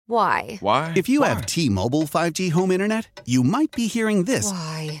Why? Why? If you have T-Mobile 5G home internet, you might be hearing this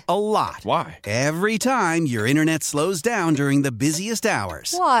Why? a lot. Why? Every time your internet slows down during the busiest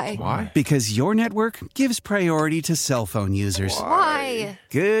hours. Why? Why? Because your network gives priority to cell phone users. Why?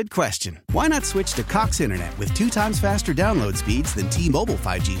 Good question. Why not switch to Cox Internet with 2 times faster download speeds than T-Mobile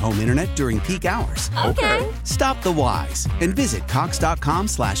 5G home internet during peak hours? Okay. Stop the whys and visit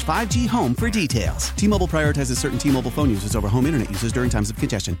cox.com/5G home for details. T-Mobile prioritizes certain T-Mobile phone users over home internet users during times of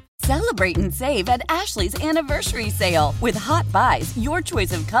congestion. Celebrate and save at Ashley's Anniversary Sale. With Hot Buys, your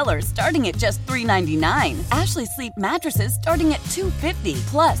choice of colors starting at just $3.99. Ashley Sleep mattresses starting at $2.50.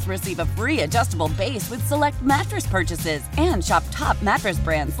 Plus, receive a free adjustable base with select mattress purchases. And shop top mattress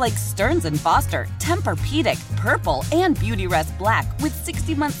brands like Stearns & Foster, Tempur-Pedic, Purple, and Beautyrest Black with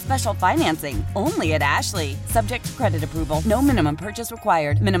 60-month special financing. Only at Ashley. Subject to credit approval. No minimum purchase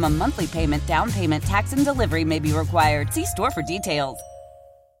required. Minimum monthly payment, down payment, tax, and delivery may be required. See store for details.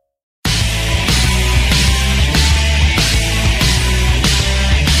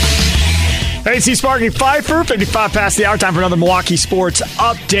 Hey, it's Sparky, Fifer, 55 past the hour. Time for another Milwaukee sports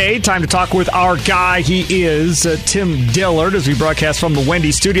update. Time to talk with our guy. He is Tim Dillard as we broadcast from the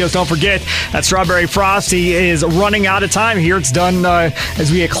Wendy Studios. Don't forget that Strawberry Frosty is running out of time here. It's done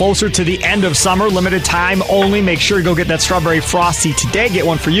as we get closer to the end of summer. Limited time only. Make sure you go get that Strawberry Frosty today. Get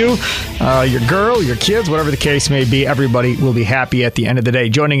one for you, your girl, your kids, whatever the case may be. Everybody will be happy at the end of the day.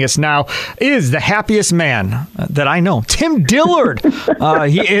 Joining us now is the happiest man that I know, Tim Dillard.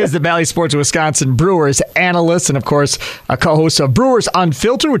 He is the Bally Sports Wisconsin Brewers analyst and, of course, a co-host of Brewers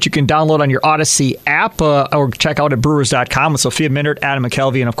Unfiltered, which you can download on your Odyssey app or check out at brewers.com with Sophia Minard, Adam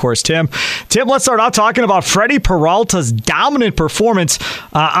McKelvey, and, of course, Tim. Tim, let's start out talking about Freddy Peralta's dominant performance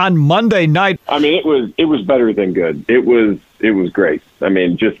on Monday night. I mean, it was better than good. It was great. I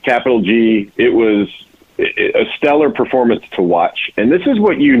mean, just capital G. It was a stellar performance to watch. And this is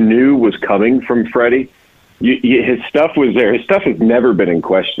what you knew was coming from Freddy. His stuff was there. His stuff has never been in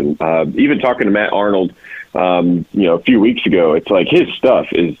question. Even talking to Matt Arnold, a few weeks ago, it's like his stuff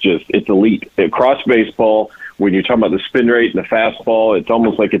is it's elite. Across baseball, when you're talking about the spin rate and the fastball, it's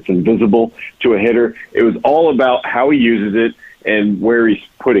almost like it's invisible to a hitter. It was all about how he uses it and where he's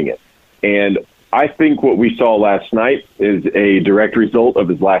putting it. And I think what we saw last night is a direct result of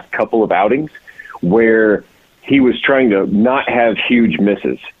his last couple of outings where he was trying to not have huge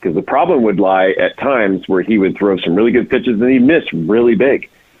misses, because the problem would lie at times where he would throw some really good pitches and he'd miss really big.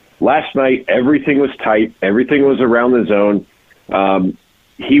 Last night, everything was tight. Everything was around the zone.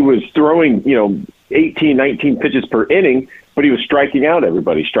 He was throwing, 18, 19 pitches per inning, but he was striking out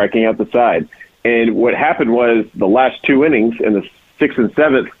everybody, striking out the side. And what happened was the last 2 innings in the 6th and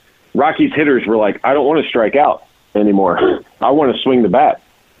 7th, Rockies hitters were like, I don't want to strike out anymore. I want to swing the bat.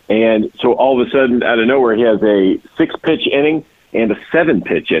 And so all of a sudden, out of nowhere, he has a 6-pitch inning and a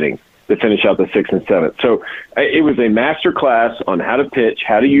 7-pitch inning to finish out the 6th and 7th. So it was a master class on how to pitch,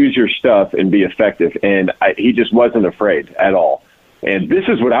 how to use your stuff and be effective. And he just wasn't afraid at all. And this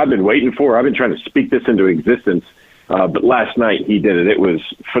is what I've been waiting for. I've been trying to speak this into existence. But last night he did it. It was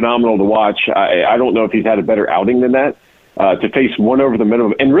phenomenal to watch. I don't know if he's had a better outing than that, to face one over the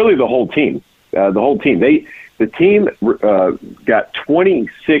minimum. And really the whole team. The team got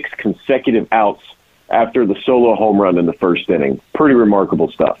 26 consecutive outs after the solo home run in the first inning. Pretty remarkable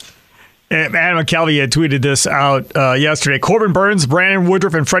stuff. Adam McKelvey had tweeted this out yesterday. Corbin Burns, Brandon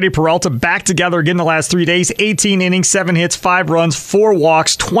Woodruff, and Freddy Peralta back together again the last 3 days. 18 innings, 7 hits, 5 runs, 4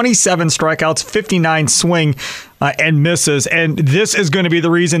 walks, 27 strikeouts, 59 swing and misses. And this is going to be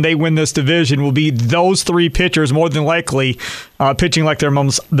the reason they win this division, will be those 3 pitchers more than likely pitching like their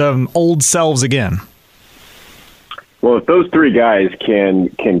old selves again. Well, if those 3 guys can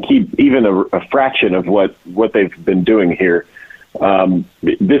keep even a fraction of what they've been doing here,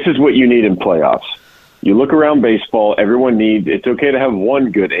 this is what you need in playoffs. You look around baseball, everyone needs, it's okay to have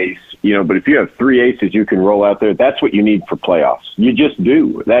one good ace, but if you have 3 aces you can roll out there, that's what you need for playoffs. You just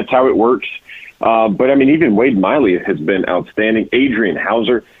do. That's how it works. But I mean, even Wade Miley has been outstanding. Adrian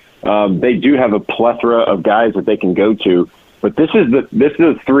Hauser, they do have a plethora of guys that they can go to, but this is the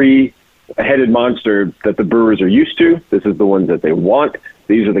 3-headed monster that the Brewers are used to. This is the ones that they want.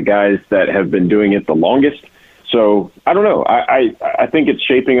 These are the guys that have been doing it the longest. So I don't know. I think it's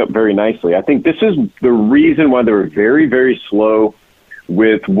shaping up very nicely. I think this is the reason why they were very, very slow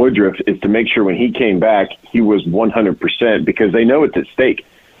with Woodruff, is to make sure when he came back, he was 100%, because they know it's at stake.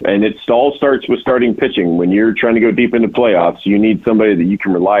 And it all starts with starting pitching. When you're trying to go deep into playoffs, you need somebody that you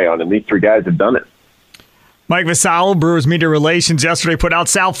can rely on. And these 3 guys have done it. Mike Vassallo, Brewers media relations, yesterday put out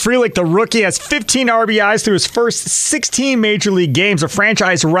Sal Frelick, the rookie, has 15 RBIs through his first 16 major league games, a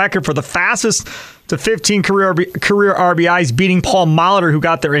franchise record for the fastest to 15 career RBIs, beating Paul Molitor, who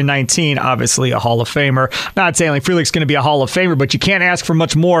got there in 19, obviously a Hall of Famer. Not saying like Frelick's going to be a Hall of Famer, but you can't ask for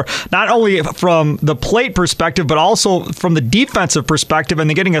much more, not only from the plate perspective, but also from the defensive perspective, and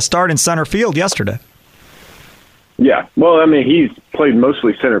then getting a start in center field yesterday. Yeah, well, I mean, he's played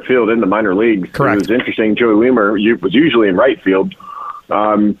mostly center field in the minor leagues. Correct. It was interesting. Joey Wiemer was usually in right field.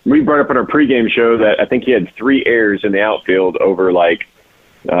 We brought up in our pregame show that I think he had 3 errors in the outfield over like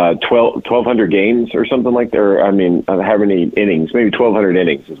 1,200 games or something like that. Or, I mean, how many innings? Maybe 1,200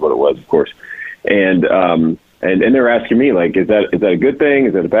 innings is what it was, of course. And they were asking me, like, is that a good thing?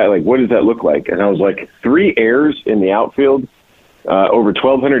 Is that a bad? Like, what does that look like? And I was like, 3 errors in the outfield over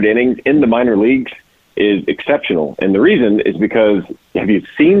 1,200 innings in the minor leagues is exceptional. And the reason is because, have you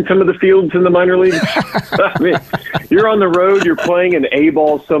seen some of the fields in the minor leagues? I mean, you're on the road, you're playing an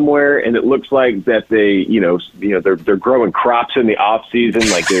A-ball somewhere, and it looks like that they're growing crops in the off season.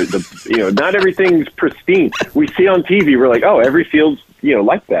 Like not everything's pristine. We see on TV, we're like, oh, every field's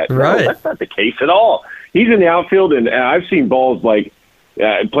like that. Right. No, that's not the case at all. He's in the outfield, and I've seen balls like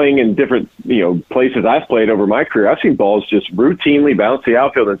playing in different places I've played over my career. I've seen balls just routinely bounce the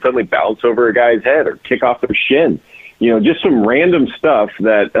outfield and suddenly bounce over a guy's head or kick off their shin. Just some random stuff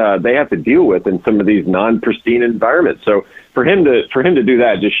that they have to deal with in some of these non-pristine environments. So for him to do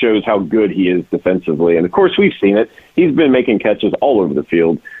that just shows how good he is defensively. And of course, we've seen it. He's been making catches all over the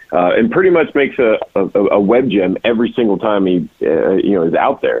field and pretty much makes a web gem every single time he is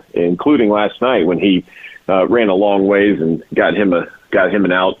out there, including last night when he ran a long ways and got him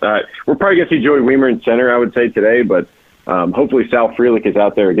an out. We're probably going to see Joey Wiemer in center, I would say, today, but hopefully Sal Frelick is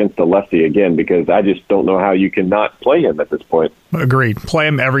out there against the lefty again, because I just don't know how you can not play him at this point. Agreed. Play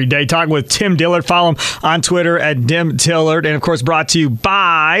him every day. Talking with Tim Dillard. Follow him on Twitter at Tim Dillard. And, of course, brought to you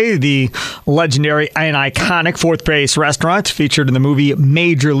by the legendary and iconic Fourth Base Restaurant, featured in the movie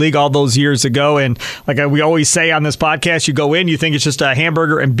Major League all those years ago. And like we always say on this podcast, you go in, you think it's just a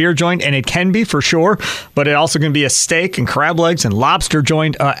hamburger and beer joint, and it can be for sure, but it also can be a steak and crab legs and lobster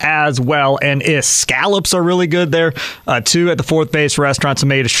joint as well. And scallops are really good there, too, at the Fourth Base Restaurant, so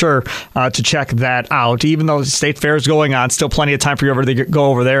made sure to check that out. Even though the state fair is going on, still plenty of time for you to go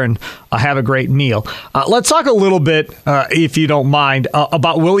over there and have a great meal. Let's talk a little bit, if you don't mind,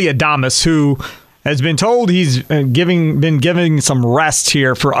 about Willy Adames, who has been told he's been giving some rest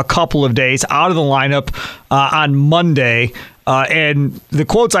here for a couple of days, out of the lineup on Monday. And the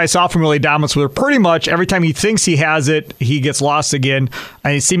quotes I saw from Willy Adames were pretty much every time he thinks he has it, he gets lost again,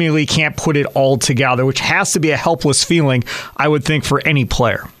 and he seemingly can't put it all together, which has to be a helpless feeling, I would think, for any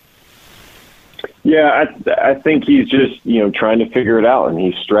player. Yeah, I think he's just trying to figure it out, and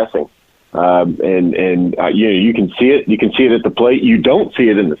he's stressing. You can see it. You can see it at the plate. You don't see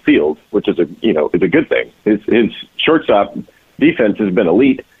it in the field, which is a good thing. His shortstop defense has been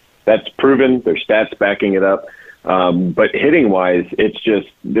elite. That's proven. There's stats backing it up. But hitting wise, it's just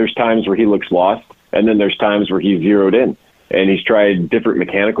there's times where he looks lost, and then there's times where he's zeroed in, and he's tried different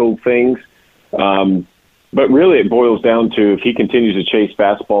mechanical things. But really, it boils down to if he continues to chase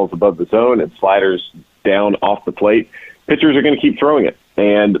fastballs above the zone and sliders down off the plate, pitchers are going to keep throwing it.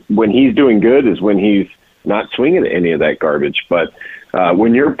 And when he's doing good is when he's not swinging at any of that garbage. But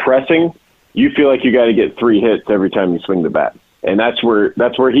when you're pressing, you feel like you got to get 3 hits every time you swing the bat. And that's where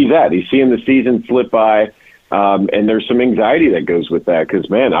he's at. He's seeing the season slip by, and there's some anxiety that goes with that because,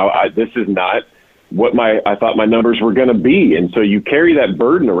 man, this is not what I thought my numbers were going to be. And so you carry that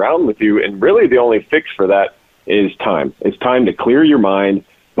burden around with you, and really the only fix for that is time. It's time to clear your mind,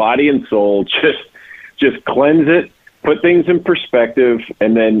 body and soul, just cleanse it, put things in perspective,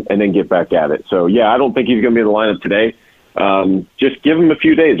 and then get back at it. So, yeah, I don't think he's going to be in the lineup today. Just give him a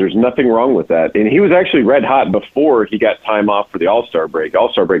few days. There's nothing wrong with that. And he was actually red hot before he got time off for the All-Star break.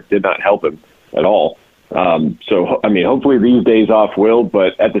 All-Star break did not help him at all. So, I mean, hopefully these days off will,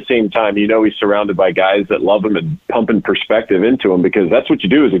 but at the same time, he's surrounded by guys that love him and pumping perspective into him, because that's what you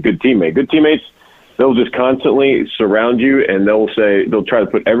do as a good teammate. Good teammates, they'll just constantly surround you, and they'll try to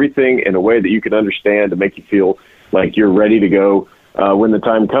put everything in a way that you can understand to make you feel like you're ready to go when the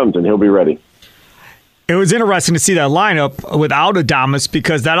time comes, and he'll be ready. It was interesting to see that lineup without Adames,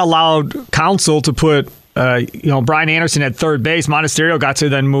 because that allowed Counsell to put Brian Anderson at third base. Monasterio got to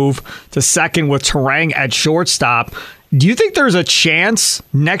then move to second with Terang at shortstop. Do you think there's a chance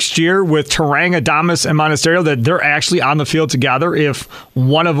next year with Turang, Adames, and Monasterio that they're actually on the field together if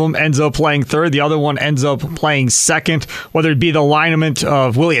one of them ends up playing third, the other one ends up playing second, whether it be the alignment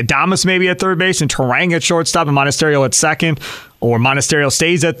of Willy Adames maybe at third base and Turang at shortstop and Monasterio at second, or Monasterio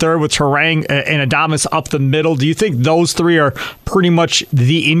stays at third with Turang and Adames up the middle? Do you think those three are pretty much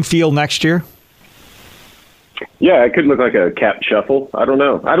the infield next year? Yeah, it could look like a cap shuffle. I don't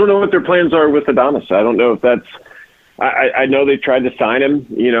know. I don't know what their plans are with Adames. I don't know if that's I know they tried to sign him,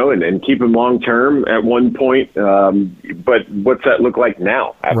 and keep him long term at one point. But what's that look like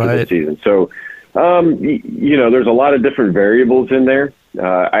now after the season? So, there's a lot of different variables in there.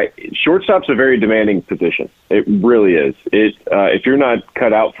 Shortstop's a very demanding position. It really is. If you're not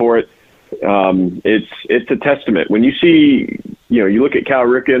cut out for it, it's a testament. When you see, you look at Cal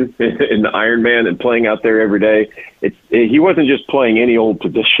Ripken in the Iron Man and playing out there every day, he wasn't just playing any old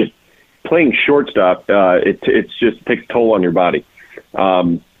position. Playing shortstop, it's just takes a toll on your body.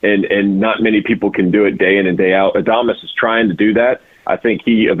 And not many people can do it day in and day out. Adames is trying to do that. I think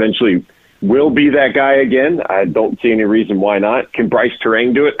he eventually will be that guy again. I don't see any reason why not. Can Bryce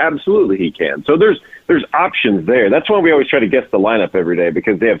Turang do it? Absolutely he can. So there's options there. That's why we always try to guess the lineup every day,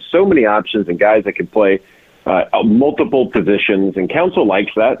 because they have so many options and guys that can play multiple positions, and Council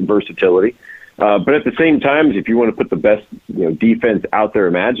likes that versatility. But at the same time, if you want to put the best defense out there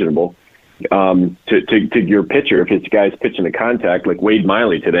imaginable, to your pitcher, if it's guys pitching to contact like Wade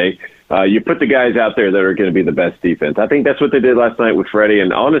Miley today, you put the guys out there that are going to be the best defense. I think that's what they did last night with Freddie,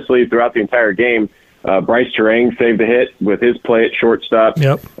 and honestly, throughout the entire game, Bryce Turang saved a hit with his play at shortstop.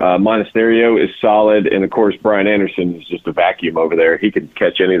 Yep. Monasterio is solid, and of course, Brian Anderson is just a vacuum over there. He can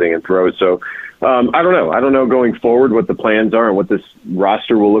catch anything and throw it. So I don't know. I don't know going forward what the plans are and what this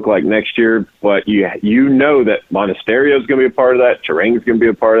roster will look like next year, but you know that Monasterio is going to be a part of that. Turang is going to be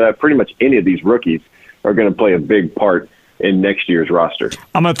a part of that. Pretty much any of these rookies are going to play a big part in next year's roster.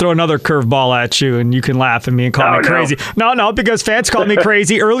 I'm going to throw another curveball at you, and you can laugh at me and call me crazy. No, because fans called me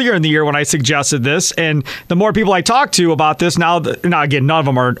crazy earlier in the year when I suggested this, and the more people I talk to about this, now again, none of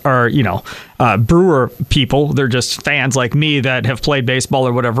them are Brewer people. They're just fans like me that have played baseball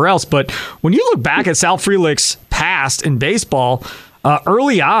or whatever else. But when you look back at Sal Frelick's past in baseball,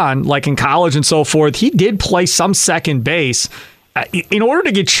 early on, like in college and so forth, he did play some second base. In order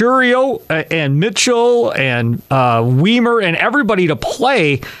to get Churio and Mitchell and Weimer and everybody to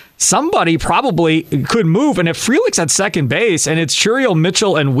play, somebody probably could move. And if Frelick's at second base and it's Churio,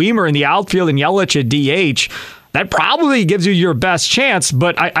 Mitchell, and Weimer in the outfield and Yelich at DH, that probably gives you your best chance.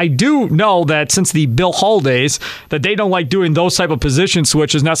 But I do know that since the Bill Hull days, that they don't like doing those type of position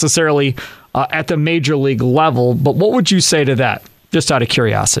switches necessarily at the major league level. But what would you say to that, just out of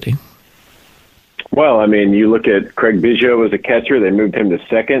curiosity? Well, I mean, you look at Craig Biggio as a catcher. They moved him to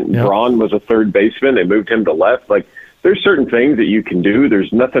second. Yep. Braun was a third baseman. They moved him to left. Like, there's certain things that you can do.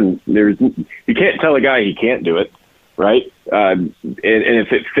 You can't tell a guy he can't do it, right? And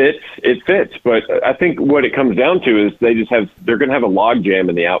if it fits, it fits. But I think what it comes down to is they're going to have a log jam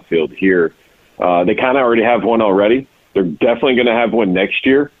in the outfield here. They kind of already have one already. They're definitely going to have one next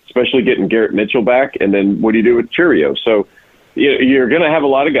year, especially getting Garrett Mitchell back. And then what do you do with Churio? So you're going to have a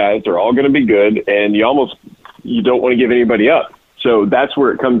lot of guys. They're all going to be good, and you don't want to give anybody up. So that's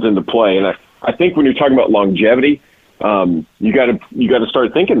where it comes into play. And I think when you're talking about longevity, you got to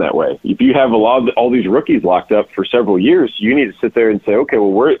start thinking that way. If you have all these rookies locked up for several years, you need to sit there and say, okay,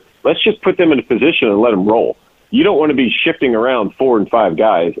 well, let's just put them in a position and let them roll. You don't want to be shifting around 4 and 5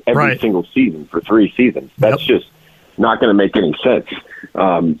 guys every single season for 3 seasons. That's just not going to make any sense.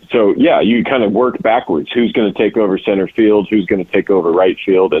 So, you kind of work backwards. Who's going to take over center field? Who's going to take over right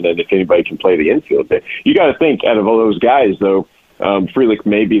field? And then if anybody can play the infield. You got to think, out of all those guys, though, Frelick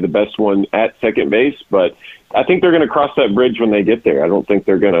may be the best one at second base, but I think they're going to cross that bridge when they get there. I don't think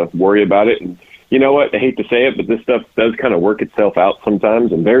they're going to worry about it. And you know what? I hate to say it, but this stuff does kind of work itself out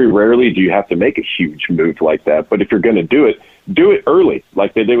sometimes, and very rarely do you have to make a huge move like that. But if you're going to do it early,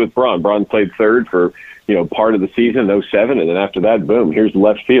 like they did with Braun. Braun played third for part of the season, 2007, and then after that, boom, here's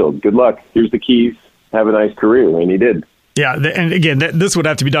left field. Good luck. Here's the keys. Have a nice career, and he did. Yeah, and again, this would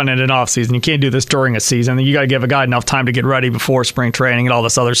have to be done in an off season. You can't do this during a season. You got to give a guy enough time to get ready before spring training and all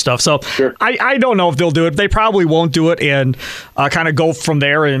this other stuff. So sure. I don't know if they'll do it. They probably won't do it, and kind of go from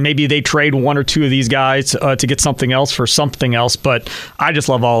there. And maybe they trade 1 or 2 of these guys to get something else for something else. But I just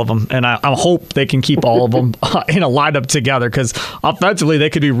love all of them, and I hope they can keep all of them in a lineup together, because offensively they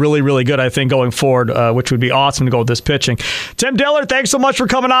could be really, really good, I think, going forward, which would be awesome to go with this pitching. Tim Dillard, thanks so much for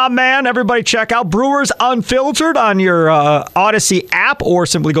coming on, man. Everybody check out Brewers Unfiltered on your Odyssey app, or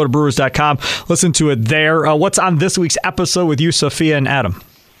simply go to brewers.com. Listen to it there. What's on this week's episode with you, Sophia and Adam?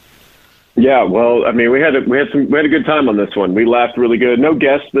 Yeah, well, I mean, we had a good time on this one. We laughed really good. No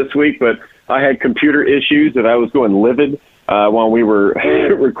guests this week, but I had computer issues that I was going livid while we were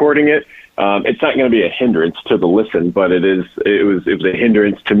recording it. It's not going to be a hindrance to the listen, but it was a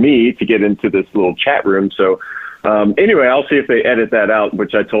hindrance to me to get into this little chat room. So anyway, I'll see if they edit that out,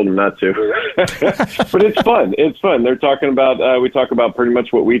 which I told them not to. But it's fun. It's fun. They're talking about we talk about pretty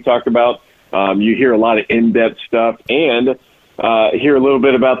much what we talk about. You hear a lot of in-depth stuff and hear a little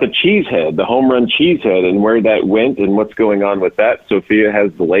bit about the cheesehead, the home run cheesehead, and where that went and what's going on with that. Sophia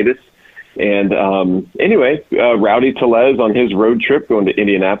has the latest. And anyway, Rowdy Tellez on his road trip going to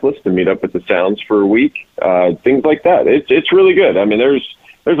Indianapolis to meet up with the Sounds for a week, things like that. It's really good. I mean, there's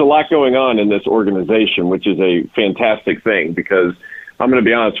a lot going on in this organization, which is a fantastic thing because I'm going to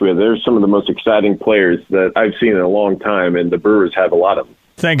be honest with you, there's some of the most exciting players that I've seen in a long time, and the Brewers have a lot of them.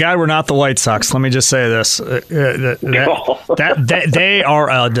 Thank God we're not the White Sox. Let me just say this. They are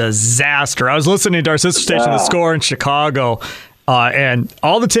a disaster. I was listening to our sister station, The Score in Chicago, and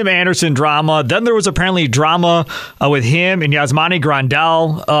all the Tim Anderson drama. Then there was apparently drama with him and Yasmani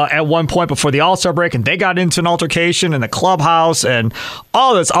Grandal at one point before the All-Star break, and they got into an altercation in the clubhouse and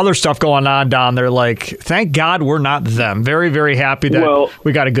all this other stuff going on down there. Like, thank God we're not them. Very, very happy that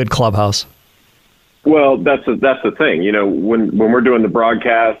we got a good clubhouse. Well, that's the thing. You know, when we're doing the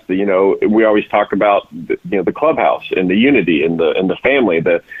broadcast, you know, we always talk about the clubhouse and the unity and the family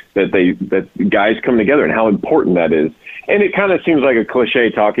that guys come together and how important that is. And it kind of seems like a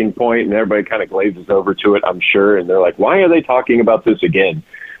cliche talking point, and everybody kind of glazes over to it, I'm sure. And they're like, why are they talking about this again?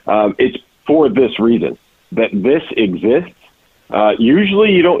 It's for this reason, that this exists.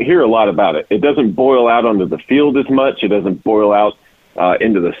 Usually you don't hear a lot about it. It doesn't boil out onto the field as much. It doesn't boil out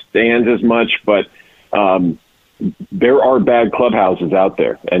into the stands as much. But there are bad clubhouses out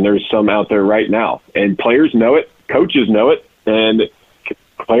there, and there's some out there right now. And players know it. Coaches know it. And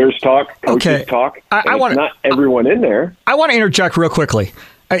players talk, coaches talk. Not everyone in there. I want to interject real quickly.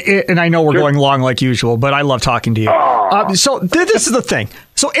 And I know we're going long like usual, but I love talking to you. So this is the thing.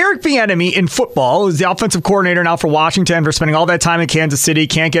 So Eric Bieniemy in football is the offensive coordinator now for Washington, for spending all that time in Kansas City,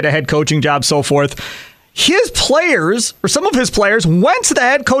 can't get a head coaching job, so forth. His players, or some of his players, went to the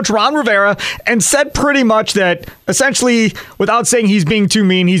head coach, Ron Rivera, and said pretty much that, essentially, without saying he's being too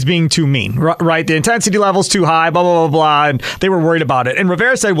mean, right? The intensity level's too high, blah, blah, blah, blah, and they were worried about it. And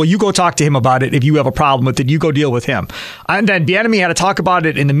Rivera said, well, you go talk to him about it. If you have a problem with it, you go deal with him. And then Bieniemy had to talk about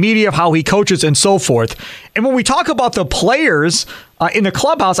it in the media, of how he coaches and so forth. And when we talk about the players in the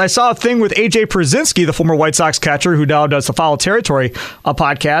clubhouse, I saw a thing with A.J. Przinsky, the former White Sox catcher who now does the Foul Territory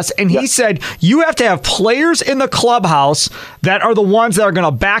podcast, and he said you have to have players in the clubhouse that are the ones that are going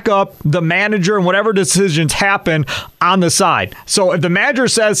to back up the manager and whatever decisions happen on the side. So if the manager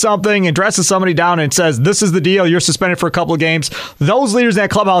says something and dresses somebody down and says, this is the deal, you're suspended for a couple of games, those leaders in that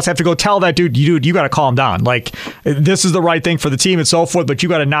clubhouse have to go tell that dude, you got to calm down. Like, this is the right thing for the team and so forth, but you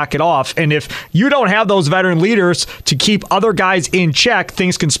got to knock it off. And if you don't have those veteran leaders to keep other guys in check,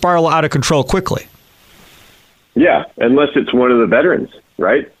 things can spiral out of control quickly. Yeah, unless it's one of the veterans,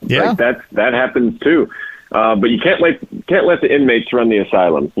 right? Yeah, like that happens too. But you can't let the inmates run the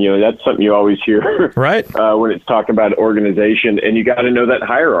asylum. You know, that's something you always hear, right? When it's talking about organization, and you got to know that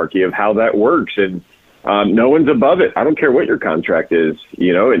hierarchy of how that works. And no one's above it. I don't care what your contract is,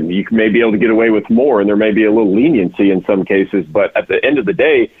 you know, and you may be able to get away with more, and there may be a little leniency in some cases. But at the end of the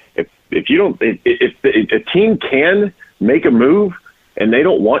day, if a team can make a move and they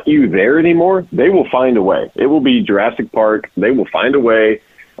don't want you there anymore, they will find a way. It will be Jurassic Park. They will find a way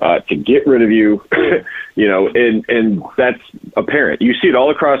to get rid of you, you know, and that's apparent. You see it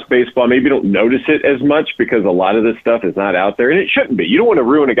all across baseball. Maybe you don't notice it as much because a lot of this stuff is not out there, and it shouldn't be. You don't want to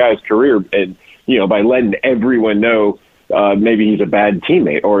ruin a guy's career, and you know, by letting everyone know maybe he's a bad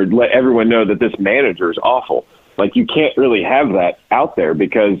teammate, or let everyone know that this manager is awful. Like, you can't really have that out there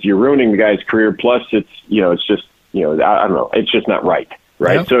because you're ruining the guy's career. Plus, it's just, I don't know, it's just not right.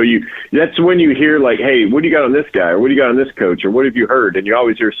 Right. Yeah. So that's when you hear like, hey, what do you got on this guy? Or what do you got on this coach? Or what have you heard? And you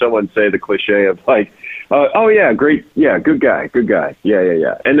always hear someone say the cliche of like, oh yeah, great. Yeah. Good guy.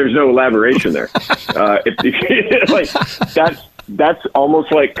 Yeah. And there's no elaboration there. Like that's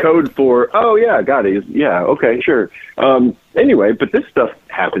almost like code for, oh yeah, got it. Yeah. Okay, sure. Anyway, but this stuff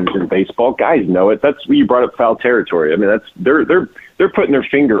happens in baseball. Guys know it. That's you brought up foul territory. I mean, they're putting their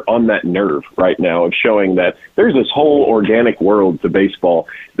finger on that nerve right now of showing that there's this whole organic world to baseball.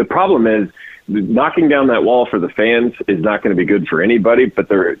 The problem is knocking down that wall for the fans is not going to be good for anybody, but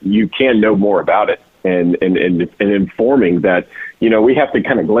you can know more about it and informing that, we have to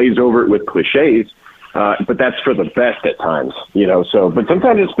kind of glaze over it with cliches. But that's for the best at times, but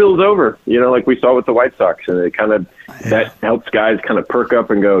sometimes it spills over, like we saw with the White Sox, and it kind of, that helps guys kind of perk up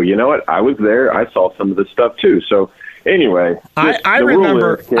and go, you know what, I was there. I saw some of this stuff too. So anyway, I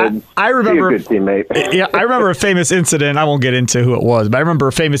remember be a good teammate. Yeah, I remember a famous incident. I won't get into who it was, but I remember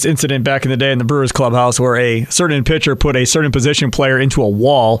a famous incident back in the day in the Brewers clubhouse where a certain pitcher put a certain position player into a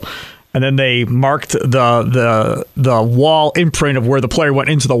wall, and then they marked the wall imprint of where the player went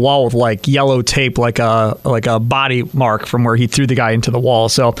into the wall with like yellow tape, like a body mark from where he threw the guy into the wall.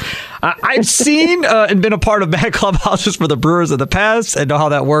 So I've seen and been a part of bad clubhouses for the Brewers in the past and know how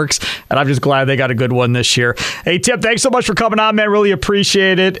that works. And I'm just glad they got a good one this year. Hey, Tim, thanks so much for coming on, man. Really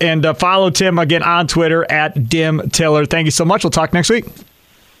appreciate it. And follow Tim again on Twitter at Dim Tillard. Thank you so much. We'll talk next week.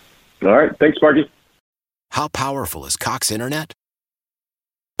 All right. Thanks, Sparky. How powerful is Cox Internet?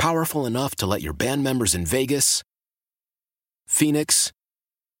 Powerful enough to let your band members in Vegas, Phoenix,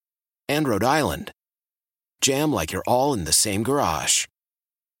 and Rhode Island jam like you're all in the same garage.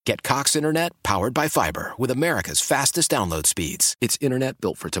 Get Cox Internet powered by Fiber with America's fastest download speeds. It's internet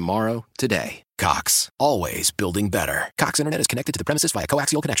built for tomorrow, today. Cox, always building better. Cox Internet is connected to the premises via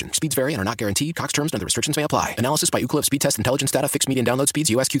coaxial connection. Speeds vary and are not guaranteed. Cox terms and other restrictions may apply. Analysis by Ookla Speed Test Intelligence Data. Fixed median download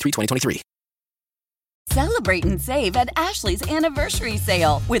speeds. US Q3 2023. Celebrate and save at Ashley's Anniversary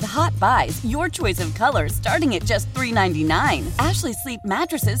Sale. With Hot Buys, your choice of colors starting at just $3.99. Ashley Sleep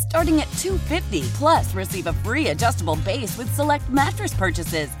mattresses starting at $2.50. Plus, receive a free adjustable base with select mattress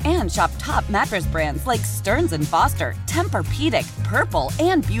purchases. And shop top mattress brands like Stearns & Foster, Tempur-Pedic, Purple,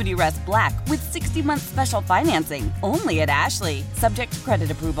 and Beautyrest Black with 60-month special financing. Only at Ashley. Subject to credit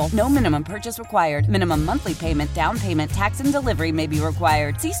approval. No minimum purchase required. Minimum monthly payment, down payment, tax, and delivery may be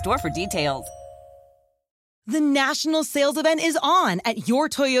required. See store for details. The national sales event is on at your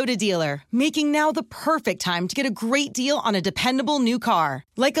Toyota dealer, making now the perfect time to get a great deal on a dependable new car.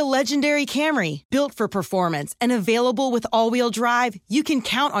 Like a legendary Camry, built for performance and available with all-wheel drive, you can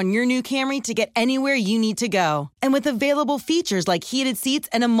count on your new Camry to get anywhere you need to go. And with available features like heated seats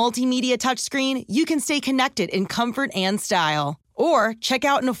and a multimedia touchscreen, you can stay connected in comfort and style. Or check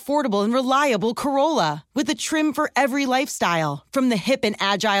out an affordable and reliable Corolla with a trim for every lifestyle. From the hip and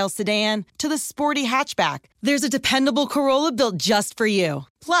agile sedan to the sporty hatchback, there's a dependable Corolla built just for you.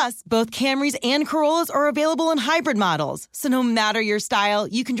 Plus, both Camrys and Corollas are available in hybrid models, so no matter your style,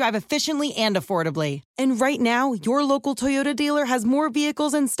 you can drive efficiently and affordably. And right now, your local Toyota dealer has more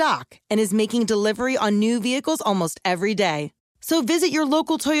vehicles in stock and is making delivery on new vehicles almost every day. So visit your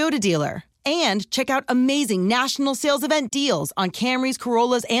local Toyota dealer. And check out amazing national sales event deals on Camrys,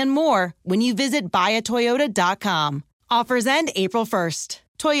 Corollas, and more when you visit buyatoyota.com. Offers end April 1st.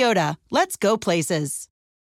 Toyota, let's go places.